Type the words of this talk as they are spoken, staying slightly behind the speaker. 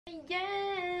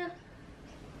Yeah.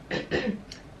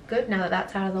 Good, now that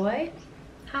that's out of the way.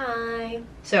 Hi.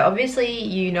 So obviously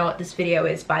you know what this video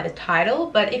is by the title,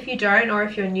 but if you don't, or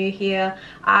if you're new here,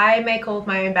 I make all of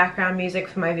my own background music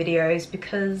for my videos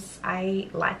because I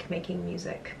like making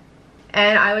music.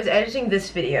 And I was editing this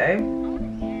video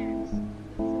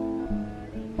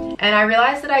and I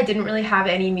realized that I didn't really have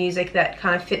any music that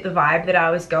kind of fit the vibe that I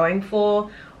was going for.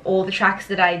 All the tracks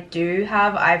that I do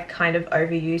have, I've kind of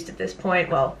overused at this point.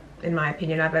 Well, in my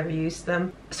opinion, I've overused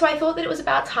them. So I thought that it was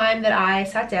about time that I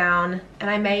sat down and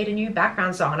I made a new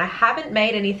background song. And I haven't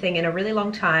made anything in a really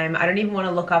long time. I don't even want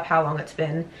to look up how long it's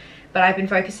been, but I've been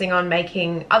focusing on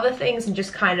making other things and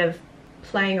just kind of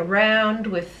playing around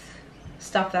with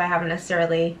stuff that I haven't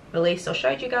necessarily released or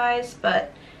showed you guys.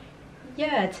 But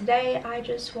yeah, today I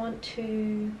just want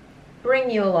to bring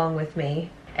you along with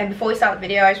me. And before we start the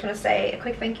video, I just want to say a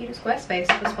quick thank you to Squarespace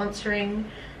for sponsoring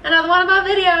another one of my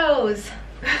videos.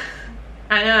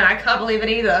 I know, I can't believe it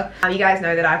either. You guys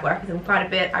know that I've worked with them quite a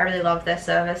bit. I really love their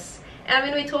service. And I'm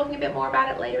going to be talking a bit more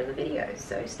about it later in the video,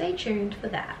 so stay tuned for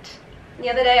that. The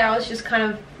other day I was just kind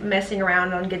of messing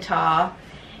around on guitar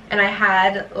and I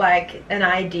had like an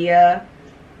idea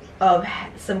of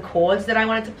some chords that I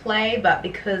wanted to play, but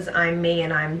because I'm me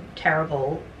and I'm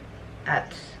terrible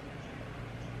at...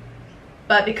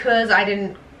 But because I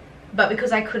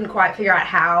couldn't quite figure out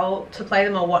how to play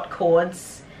them or what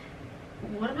chords...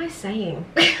 What am I saying?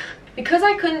 Because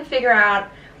I couldn't figure out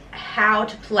how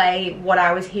to play what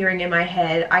I was hearing in my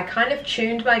head, I kind of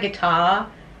tuned my guitar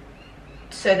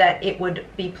so that it would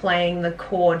be playing the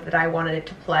chord that I wanted it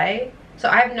to play. So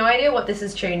I have no idea what this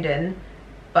is tuned in,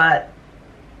 but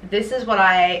this is what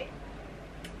I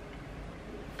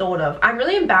thought of. I'm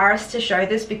really embarrassed to show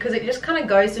this because it just kind of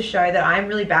goes to show that I'm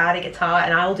really bad at guitar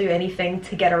and I will do anything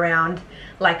to get around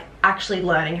like actually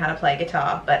learning how to play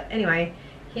guitar. But anyway,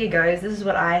 here goes. This is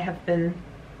what I have been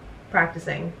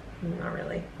practicing. Not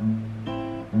really.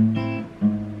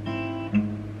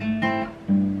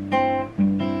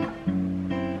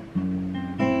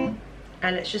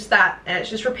 And it's just that, and it's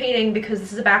just repeating because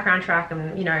this is a background track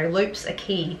and, you know, loops are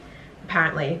key,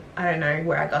 apparently. I don't know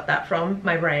where I got that from,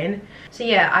 my brain. So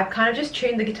yeah, I've kind of just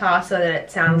tuned the guitar so that it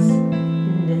sounds...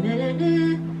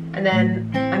 And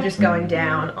then I'm just going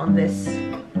down on this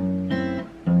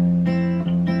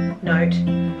note,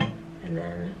 and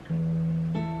then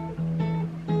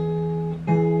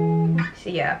so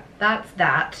yeah, that's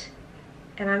that,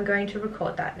 and I'm going to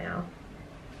record that now.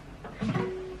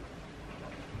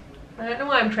 I don't know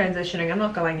why I'm transitioning, I'm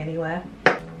not going anywhere.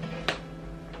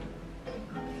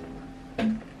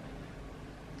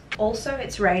 Also,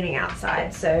 it's raining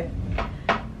outside, so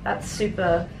that's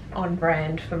super on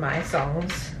brand for my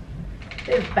songs.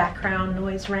 Bit of background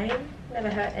noise rain, never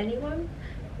hurt anyone.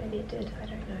 Maybe it did, I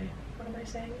don't know. What am I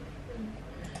saying?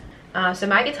 So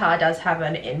my guitar does have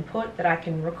an input that I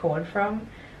can record from,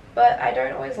 but I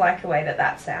don't always like the way that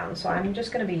that sounds, so I'm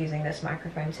just going to be using this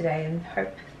microphone today and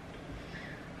hope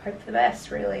for the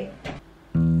best, really.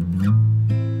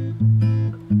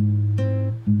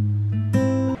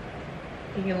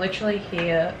 You can literally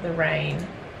hear the rain.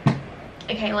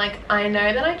 Okay, like, I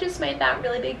know that I just made that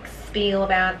really big spiel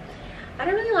about I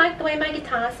don't really like the way my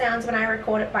guitar sounds when I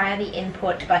record it via the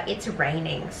input, but it's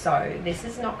raining, so this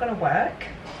is not going to work.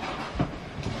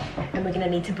 And we're going to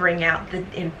need to bring out the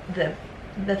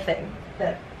thing.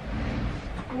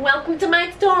 Welcome to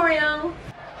my tutorial!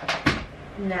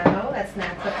 No, that's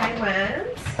not what I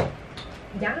want.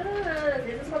 Yeah,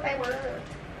 this is what I want.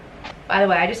 By the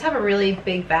way, I just have a really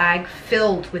big bag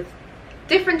filled with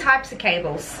different types of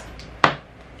cables. And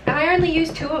I only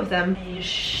use 2 of them. And you just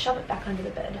shove it back under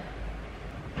the bed.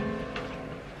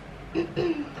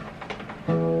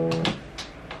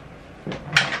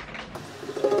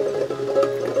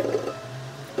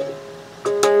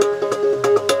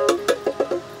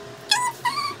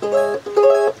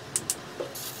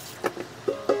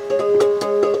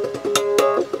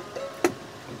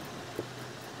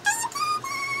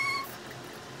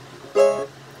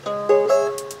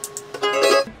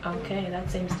 Okay, that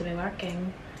seems to be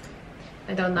working.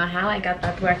 I don't know how I got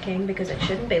that working because it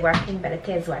shouldn't be working, but it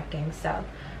is working, so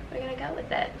we're gonna go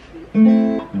with it.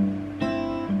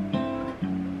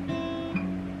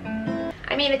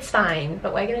 I mean, it's fine,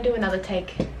 but we're gonna do another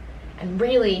take and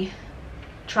really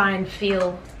try and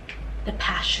feel the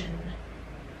passion.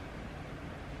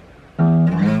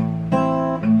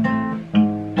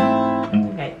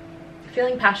 Okay,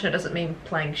 feeling passionate doesn't mean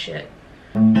playing shit.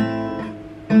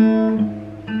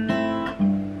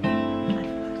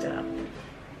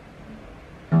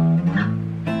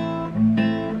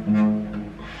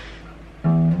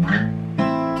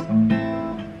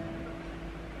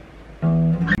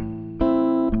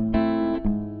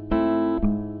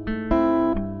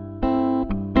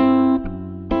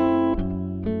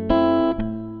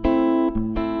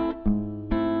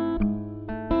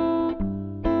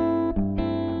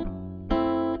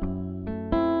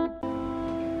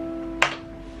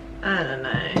 I don't know.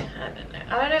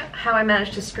 I don't know how I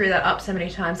managed to screw that up so many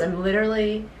times. I'm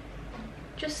literally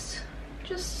just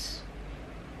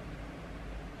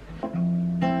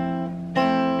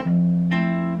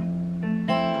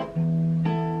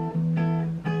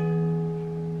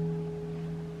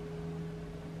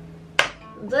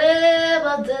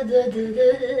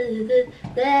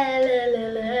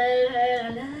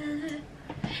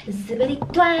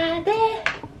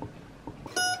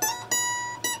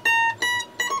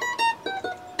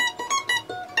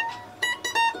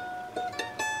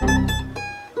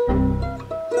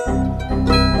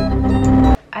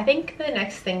I think the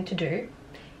next thing to do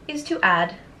is to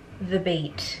add the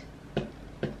beat.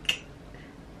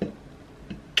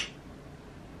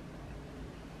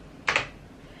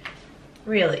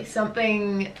 Really,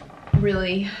 something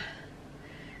really,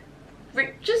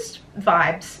 just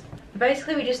vibes.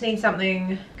 Basically, we just need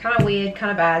something kind of weird,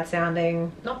 kind of bad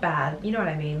sounding. Not bad, you know what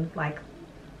I mean, like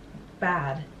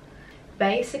bad.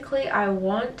 Basically, I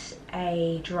want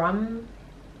a drum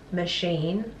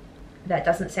machine that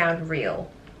doesn't sound real.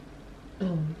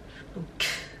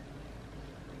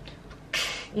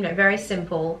 You know, very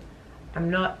simple.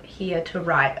 I'm not here to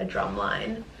write a drum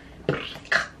line.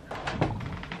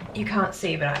 You can't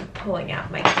see, but I'm pulling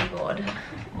out my keyboard.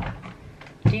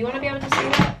 Do you want to be able to see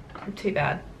that? Too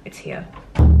bad, it's here.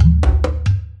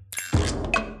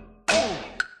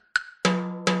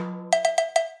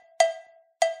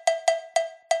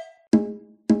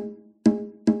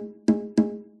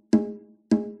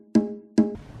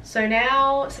 So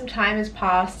now some time has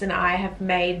passed and I have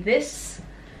made this.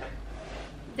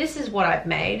 This is what I've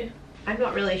made. I'm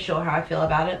not really sure how I feel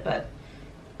about it, but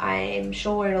I'm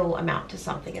sure it'll amount to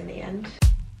something in the end.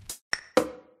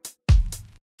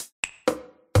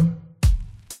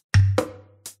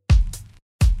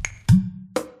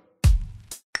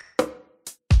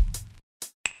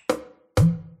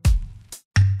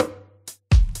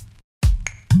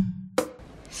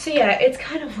 So yeah, it's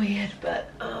kind of weird, but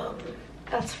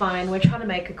that's fine. We're trying to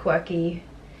make a quirky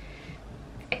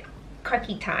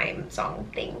time song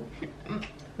thing.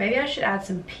 Maybe I should add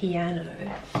some piano.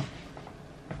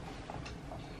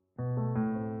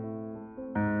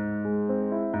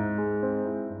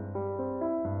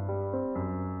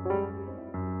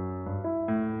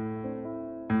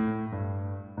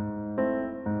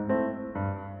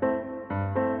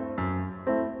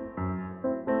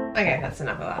 Okay, that's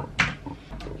enough of that.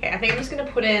 Okay, I think I'm just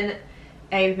gonna put in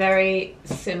a very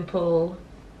simple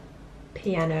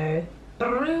piano,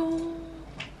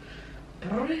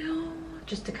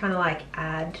 just to kind of like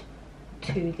add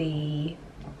to the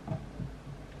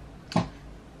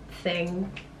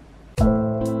thing.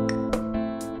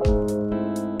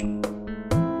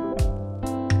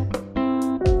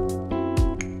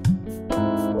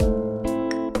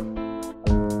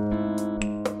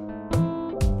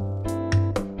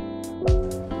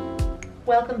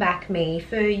 Welcome back, me.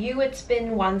 For you it's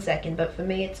been 1 second, but for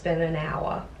me it's been an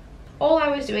hour. All I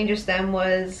was doing just then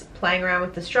was playing around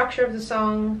with the structure of the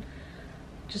song,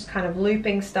 just kind of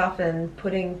looping stuff and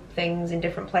putting things in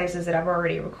different places that I've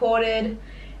already recorded.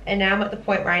 And now I'm at the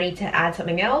point where I need to add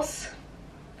something else.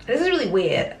 This is really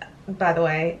weird, by the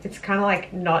way. It's kind of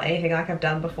like not anything like I've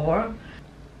done before.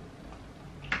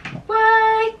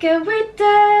 Why can't we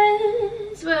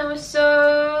dance when we're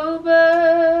sober?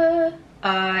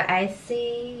 I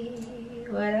see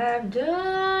what I've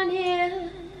done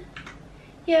here.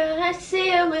 Yeah, I see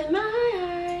it with my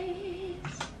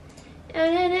eyes.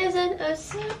 And it isn't a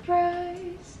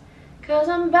surprise, 'cause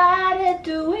I'm bad at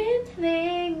doing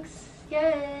things,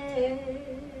 yeah.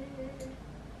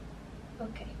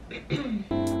 Okay.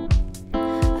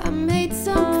 I made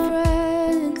some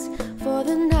friends for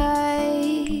the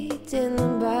night in the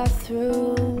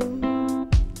bathroom.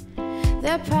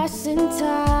 They're passing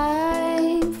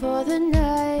time for the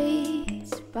night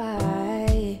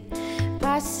by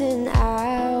passing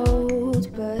out.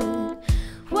 But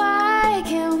why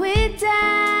can't we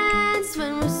dance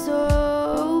when we're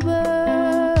sober?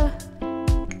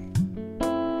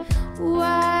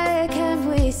 Why can't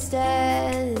we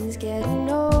stand getting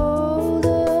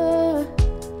older?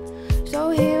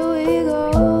 So here we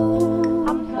go.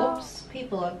 Whoops,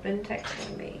 people have been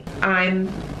texting me. I'm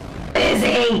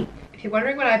busy. If you're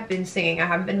wondering what I've been singing, I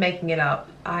haven't been making it up.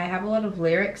 I have a lot of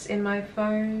lyrics in my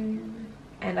phone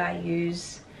and I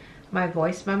use my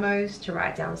voice memos to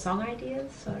write down song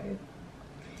ideas, so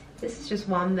this is just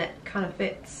one that kind of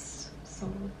fits,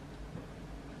 so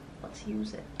let's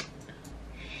use it.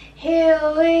 Here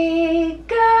we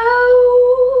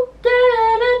go, da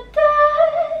da da da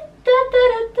da da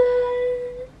da.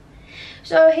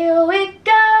 So here we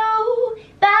go,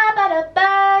 ba ba da ba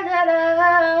da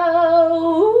da.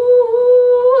 Ooh.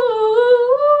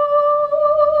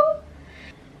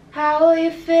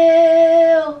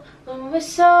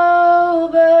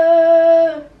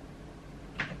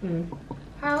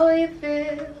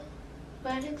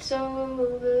 when it's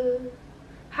over?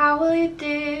 How will you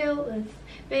deal with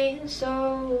being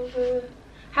sober?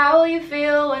 How will you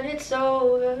feel when it's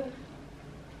over?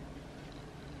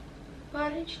 Why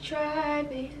don't you try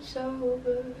being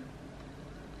sober?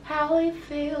 How will you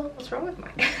feel? What's wrong with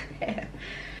my hair?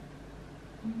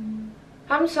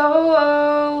 I'm so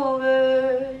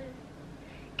over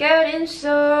getting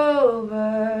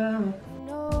sober.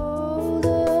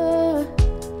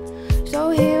 So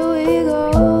here we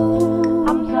go.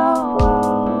 I'm so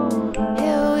over.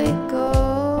 Here we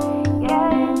go.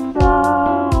 Getting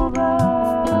sober.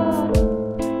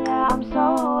 Yeah, I'm so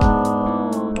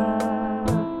over.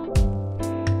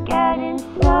 Getting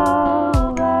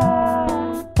sober.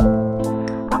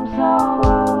 I'm so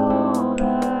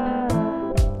over.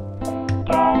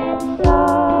 Getting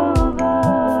sober.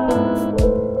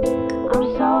 I'm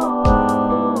so over.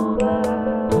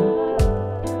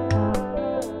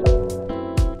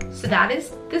 So that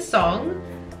is the song.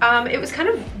 It was kind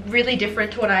of really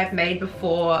different to what I've made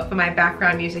before for my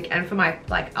background music and for my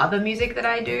like other music that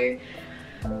I do,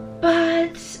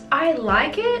 but I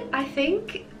like it, I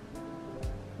think.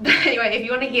 Anyway, if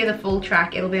you want to hear the full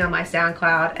track, it'll be on my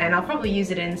SoundCloud, and I'll probably use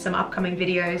it in some upcoming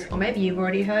videos, or maybe you've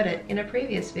already heard it in a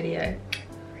previous video.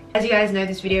 As you guys know,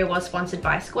 this video was sponsored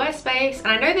by Squarespace, and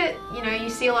I know that, you know, you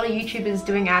see a lot of YouTubers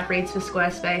doing ad reads for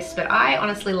Squarespace, but I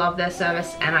honestly love their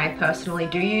service and I personally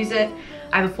do use it.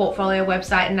 I have a portfolio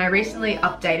website and I recently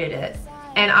updated it.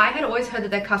 And I had always heard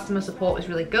that their customer support was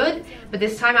really good, but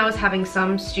this time I was having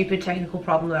some stupid technical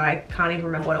problem that I can't even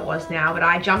remember what it was now, but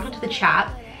I jumped into the chat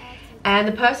and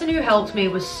the person who helped me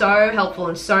was so helpful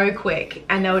and so quick,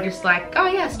 and they were just like, oh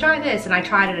yes, try this, and I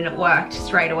tried it and it worked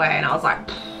straight away, and I was like,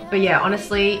 pfft. But yeah,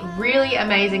 honestly, really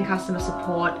amazing customer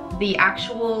support. The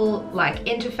actual like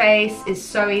interface is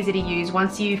so easy to use.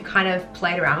 Once you've kind of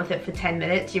played around with it for 10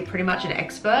 minutes, you're pretty much an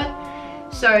expert.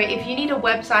 So if you need a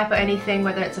website for anything,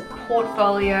 whether it's a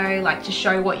portfolio, like to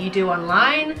show what you do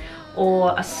online,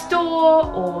 or a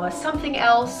store, or something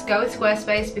else, go with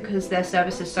Squarespace because their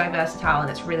service is so versatile and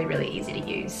it's really, really easy to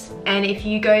use. And if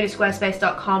you go to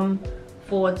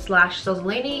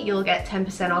squarespace.com/Sozzolini, you'll get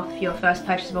 10% off your first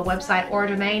purchase of a website or a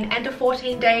domain and a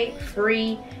 14-day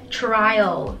free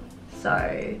trial.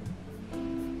 So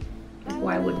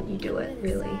why wouldn't you do it,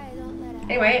 really?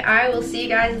 Anyway, I will see you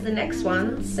guys in the next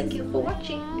one. Thank you for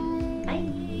watching.